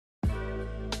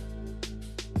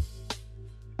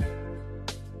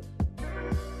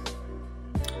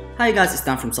Hi guys, it's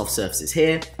Dan from Soft Surfaces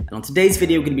here, and on today's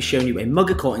video we're going to be showing you a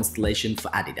mugger court installation for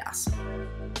Adidas.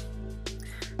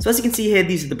 So as you can see here,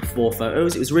 these are the before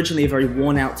photos. It was originally a very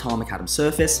worn out tarmac macadam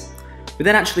surface. We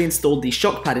then actually installed the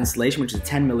shock pad installation, which is a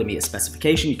 10mm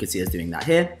specification. You can see us doing that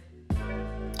here.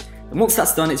 And once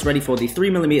that's done, it's ready for the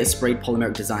 3mm sprayed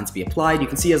polymeric design to be applied. You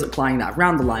can see us applying that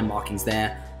around the line markings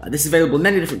there. This is available in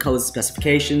many different colours and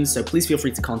specifications, so please feel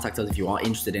free to contact us if you are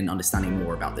interested in understanding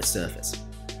more about this surface.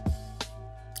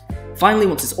 Finally,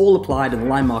 once it's all applied and the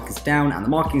line markers down and the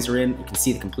markings are in, you can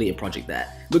see the completed project there.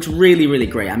 It looks really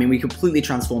great. I mean, we completely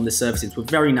transformed this surface into a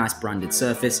very nice branded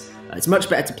surface. It's much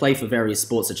better to play for various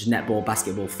sports such as netball,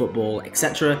 basketball, football,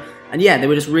 etc. And yeah, they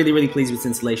were just really pleased with this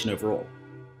installation overall.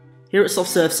 Here at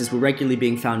Soft Surfaces, we're regularly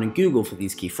being found in Google for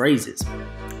these key phrases: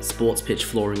 Sports Pitch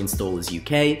Flooring Installers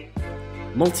UK,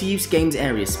 Multi-Use Games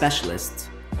Area Specialists,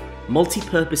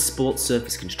 Multi-Purpose Sports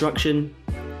Surface Construction,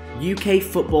 UK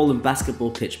Football and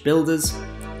Basketball Pitch Builders,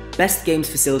 Best Games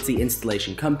Facility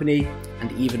Installation Company,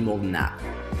 and even more than that.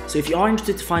 So if you are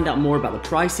interested to find out more about the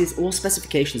prices or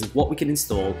specifications of what we can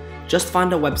install, just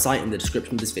find our website in the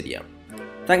description of this video.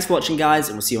 Thanks for watching guys,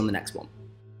 and we'll see you on the next one.